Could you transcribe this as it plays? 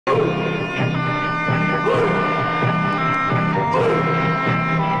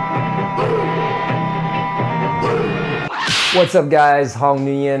What's up guys,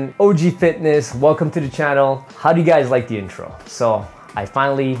 Nguyen, OG Fitness, welcome to the channel. How do you guys like the intro? So I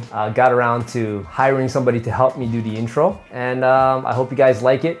finally got around to hiring somebody to help me do the intro, and I hope you guys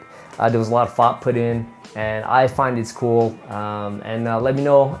like it. There was a lot of thought put in, and I find it's cool. Let me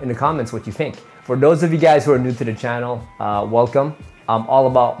know in the comments what you think. For those of you guys who are new to the channel, welcome. I'm all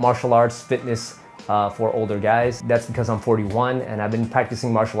about martial arts, fitness for older guys. That's because I'm 41 and I've been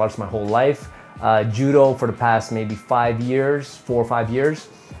practicing martial arts my whole life. Judo for the past maybe 4 or 5 years,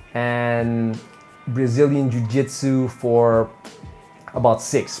 and Brazilian Jiu-Jitsu for about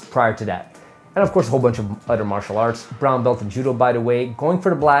 6 prior to that. And of course a whole bunch of other martial arts. Brown belt in Judo, by the way, going for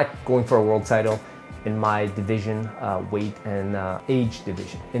the black, going for a world title in my division, weight and age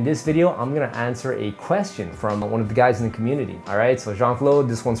division. In this video, I'm gonna answer a question from one of the guys in the community. All right, so Jean-Claude,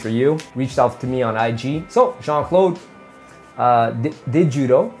 this one's for you. Reached out to me on IG. So Jean-Claude did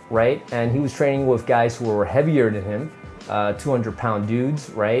judo, right? And he was training with guys who were heavier than him, 200-pound dudes,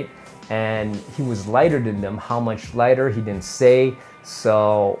 right? And he was lighter than them. How much lighter, he didn't say.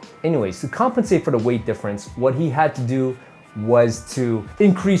 So anyways, to compensate for the weight difference, what he had to do was to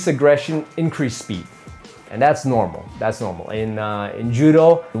increase aggression, increase speed. And that's normal, that's normal. In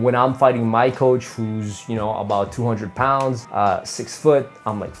judo, when I'm fighting my coach who's, you know, about 200 pounds, 6 foot,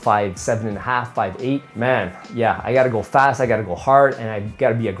 I'm like 5'7.5", 5'8". Man, yeah, I gotta go fast, I gotta go hard, and I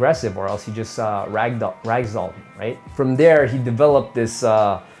gotta be aggressive or else he just ragdoll me, right? From there, he developed this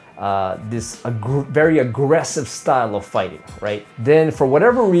very aggressive style of fighting, right? Then for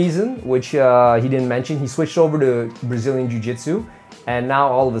whatever reason, which he didn't mention, he switched over to Brazilian Jiu-Jitsu, and now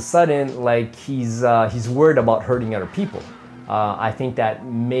all of a sudden, like he's worried about hurting other people. I think that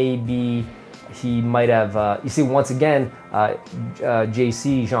maybe he might have, you see, once again,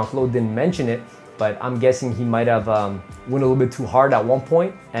 JC, Jean-Claude didn't mention it, but I'm guessing he might have went a little bit too hard at one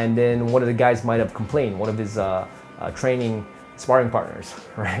point, and then one of the guys might have complained, one of his training sparring partners,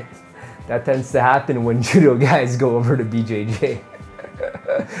 right? That tends to happen when judo guys go over to BJJ.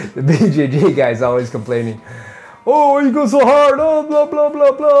 The BJJ guy's always complaining, "Oh, you go so hard, oh, blah, blah,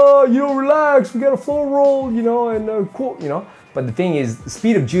 blah, blah, you know, relax, we got a floor roll, you know, and cool, you know." But the thing is, the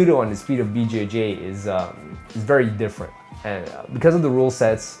speed of judo and the speed of BJJ is very different. And because of the rule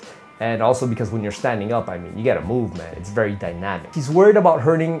sets, and also because when you're standing up, I mean, you gotta move, man. It's very dynamic. He's worried about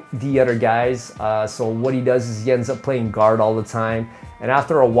hurting the other guys, so what he does is he ends up playing guard all the time. And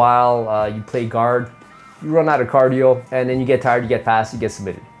after a while, you play guard, you run out of cardio, and then you get tired, you get fast, you get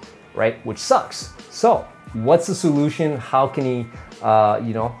submitted, right? Which sucks. So what's the solution? How can he,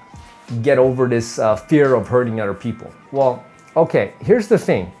 you know, get over this fear of hurting other people? Well, okay, here's the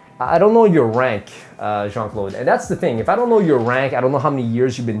thing. I don't know your rank, Jean-Claude, and that's the thing. If I don't know your rank, I don't know how many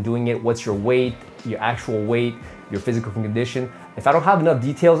years you've been doing it, what's your weight, your actual weight, your physical condition. If I don't have enough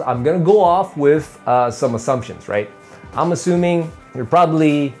details, I'm gonna go off with some assumptions, right? I'm assuming you're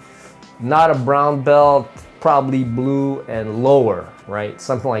probably not a brown belt, probably blue and lower, right?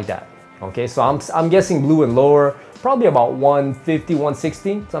 Something like that, okay? So I'm guessing blue and lower, probably about 150,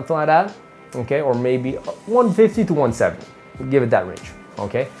 160, something like that, okay? Or maybe 150 to 170, we'll give it that range,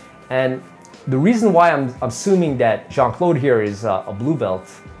 okay? And the reason why I'm assuming that Jean-Claude here is a blue belt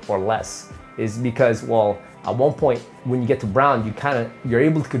or less is because, well, at one point when you get to brown, you're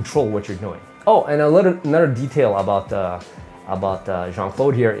able to control what you're doing. Oh, and another detail about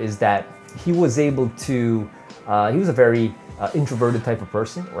Jean-Claude here is that he was able to, he was a very introverted type of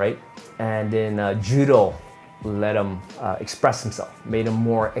person, right? And then judo let him express himself, made him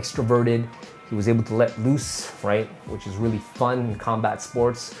more extroverted. He was able to let loose, right? Which is really fun in combat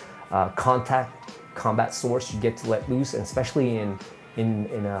sports. Combat sports, you get to let loose, and especially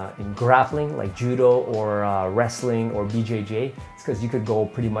in grappling like judo or wrestling or BJJ, it's because you could go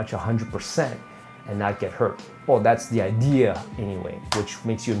pretty much 100% and not get hurt. Well, that's the idea anyway, which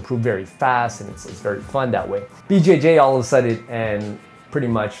makes you improve very fast, and it's very fun that way. BJJ all of a sudden and pretty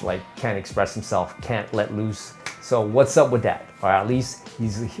much like can't express himself, can't let loose. So what's up with that? Or at least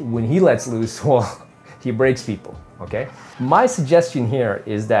when he lets loose, well, he breaks people, okay? My suggestion here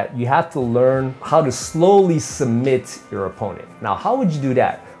is that you have to learn how to slowly submit your opponent. Now, how would you do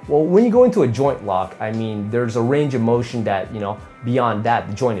that? Well, when you go into a joint lock, I mean, there's a range of motion that, you know, beyond that,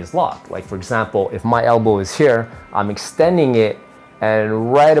 the joint is locked. Like for example, if my elbow is here, I'm extending it,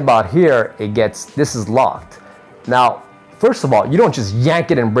 and right about here, this is locked. Now, first of all, you don't just yank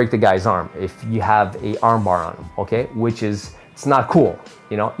it and break the guy's arm if you have a arm bar on him, okay? It's not cool,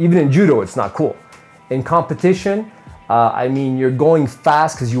 you know? Even in judo, it's not cool. In competition, I mean, you're going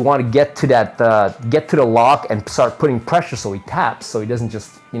fast because you want to get to that, get to the lock and start putting pressure so he taps, so he doesn't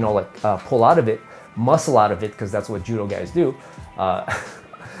just, you know, like pull out of it, muscle out of it, because that's what judo guys do.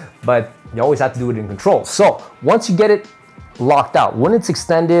 But you always have to do it in control. So once you get it locked out. When it's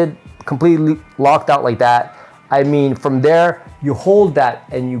extended, completely locked out like that, I mean, from there, you hold that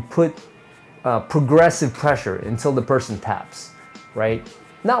and you put progressive pressure until the person taps, right?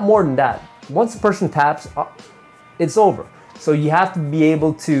 Not more than that. Once the person taps, it's over. So you have to be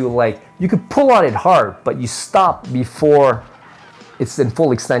able to, like, you could pull on it hard, but you stop before it's in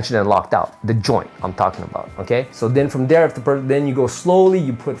full extension and locked out. The joint I'm talking about, okay? So then from there, if the person, then you go slowly,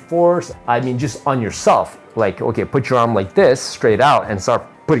 you put force, I mean, just on yourself. Like, okay, put your arm like this, straight out, and start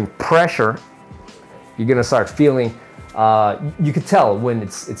putting pressure. You're gonna start feeling, you could tell when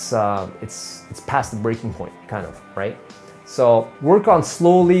it's past the breaking point, kind of, right? So work on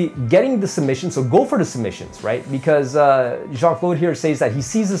slowly getting the submission. So go for the submissions, right? Because Jean-Claude here says that he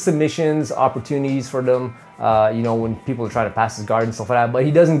sees the submissions, opportunities for them, you know, when people are trying to pass his guard and stuff like that, but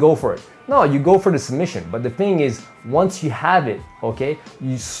he doesn't go for it. No, you go for the submission. But the thing is, once you have it, okay,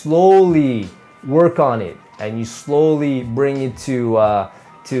 you slowly work on it and you slowly bring it to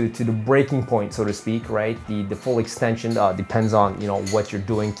the breaking point, so to speak, right? The full extension depends on, you know, what you're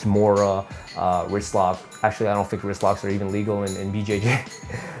doing, Kimura, wrist lock. Actually, I don't think wrist locks are even legal in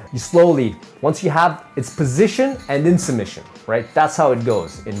BJJ. You slowly, once you have its position and then submission, right? That's how it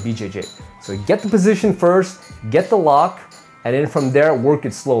goes in BJJ. So get the position first, get the lock, and then from there, work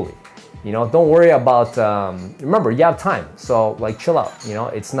it slowly. You know, don't worry about, remember, you have time. So like, chill out, you know?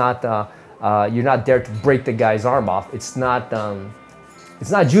 It's not, you're not there to break the guy's arm off. It's not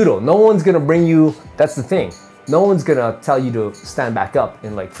judo. No one's gonna bring you, that's the thing. No one's gonna tell you to stand back up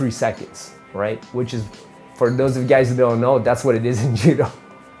in like 3 seconds, right? Which is, for those of you guys who don't know, that's what it is in judo.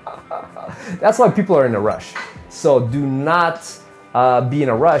 That's why people are in a rush. So do not be in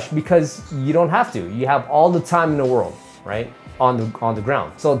a rush, because you don't have to. You have all the time in the world, right? On the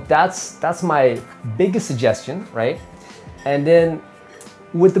ground. So that's my biggest suggestion, right? And then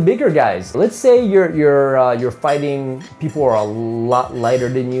with the bigger guys, let's say you're fighting people who are a lot lighter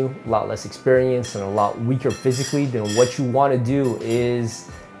than you, a lot less experienced, and a lot weaker physically. Then what you want to do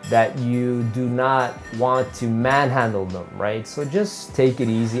is that you do not want to manhandle them, right? So just take it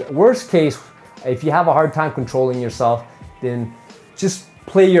easy. Worst case, if you have a hard time controlling yourself, then just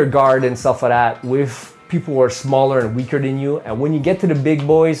play your guard and stuff like that with people who are smaller and weaker than you. And when you get to the big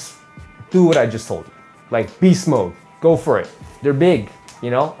boys, do what I just told you. Like beast mode, go for it. They're big. You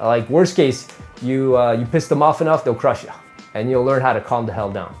know, like worst case, you piss them off enough, they'll crush you. And you'll learn how to calm the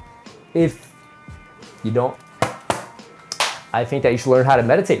hell down. If you don't, I think that you should learn how to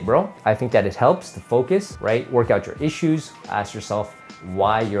meditate, bro. I think that it helps to focus, right? Work out your issues, ask yourself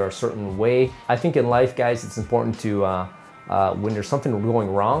why you're a certain way. I think in life, guys, it's important to, when there's something going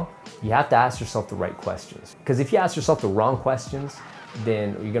wrong, you have to ask yourself the right questions. Because if you ask yourself the wrong questions,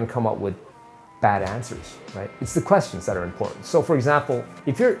 then you're gonna come up with bad answers, right? It's the questions that are important. So for example,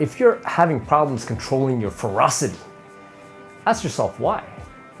 if you're having problems controlling your ferocity, ask yourself why.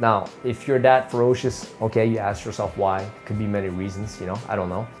 Now, if you're that ferocious, okay, you ask yourself why. Could be many reasons, you know, I don't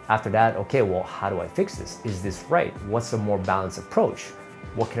know. After that, okay, well, how do I fix this? Is this right? What's a more balanced approach?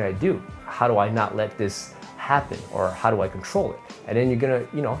 What can I do? How do I not let this happen? Or how do I control it? And then you're gonna,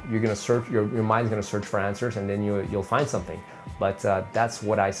 you know, you're gonna search, your mind's gonna search for answers, and then you'll find something. But that's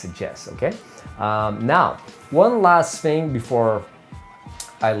what I suggest, okay? Now, one last thing before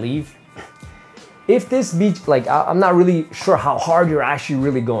I leave. If this beach, like, I'm not really sure how hard you're actually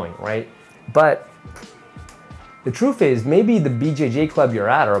really going, right? But the truth is, maybe the BJJ club you're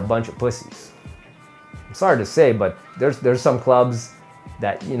at are a bunch of pussies. I'm sorry to say, but there's some clubs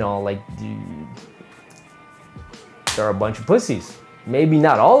that, you know, like, there are a bunch of pussies. Maybe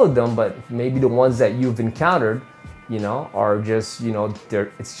not all of them, but maybe the ones that you've encountered, you know, are just, you know,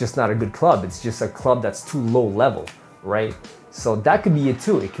 it's just not a good club. It's just a club that's too low level, right? So that could be it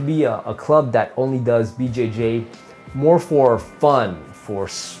too. It could be a club that only does BJJ more for fun, for,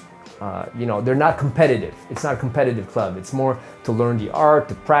 you know, they're not competitive. It's not a competitive club. It's more to learn the art,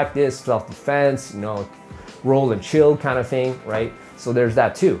 to practice, self-defense, you know, roll and chill kind of thing, right? So there's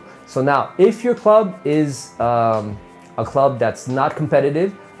that too. So now, if your club is a club that's not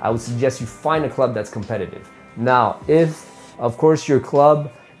competitive, I would suggest you find a club that's competitive. Now, if, of course, your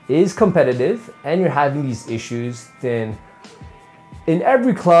club is competitive and you're having these issues, then in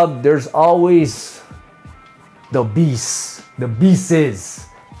every club, there's always the beasts,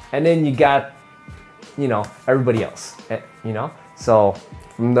 and then you got, you know, everybody else, you know? So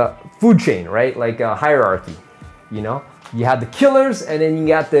from the food chain, right? Like a hierarchy, you know? You have the killers, and then you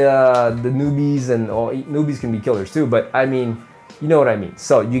got the newbies, and newbies can be killers too, but I mean, you know what I mean.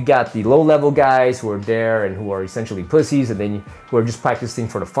 So you got the low-level guys who are there and who are essentially pussies, and then who are just practicing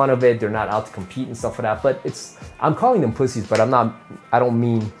for the fun of it. They're not out to compete and stuff like that. But I'm calling them pussies, but I don't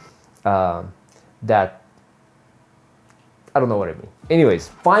mean that I don't know what I mean. Anyways,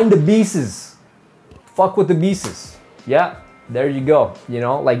 find the beasts. Fuck with the beasts. Yeah, there you go. You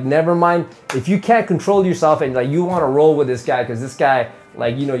know, like, never mind if you can't control yourself and like you want to roll with this guy because this guy,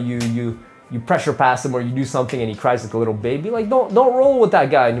 like, you know, you pressure pass him or you do something and he cries like a little baby. Like, don't roll with that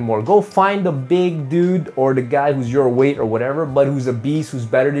guy anymore. Go find the big dude or the guy who's your weight or whatever, but who's a beast, who's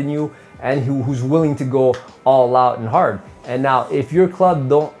better than you, and who's willing to go all out and hard. And now, if your club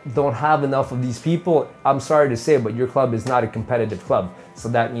don't have enough of these people, I'm sorry to say, but your club is not a competitive club. So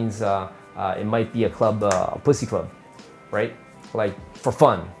that means it might be a club, a pussy club, right? Like, for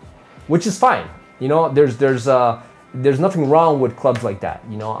fun, which is fine. You know, there's nothing wrong with clubs like that.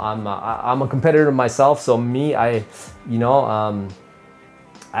 You know, I'm a competitor myself, so me, I need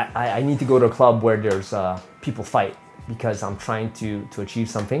to go to a club where there's people fight because I'm trying to achieve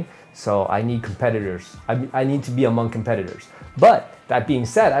something. So I need competitors. I need to be among competitors. But that being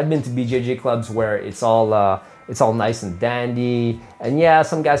said, I've been to BJJ clubs where it's all nice and dandy, and yeah,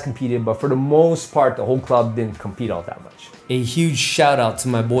 some guys competed, but for the most part, the whole club didn't compete all that much. A huge shout out to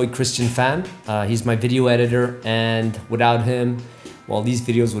my boy Christian Fan. He's my video editor, and without him, well, these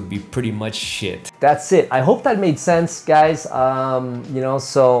videos would be pretty much shit. That's it. I hope that made sense, guys. You know,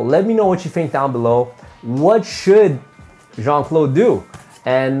 so let me know what you think down below. What should Jean-Claude do?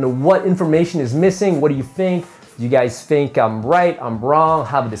 And what information is missing? What do you think? Do you guys think I'm right, I'm wrong?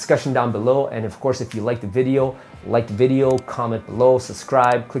 Have a discussion down below. And of course, if you like the video, comment below,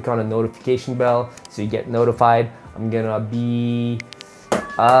 subscribe, click on the notification bell so you get notified. I'm gonna be,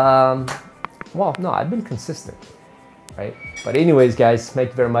 well, no, I've been consistent, right? But anyways, guys, thank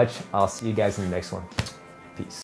you very much. I'll see you guys in the next one.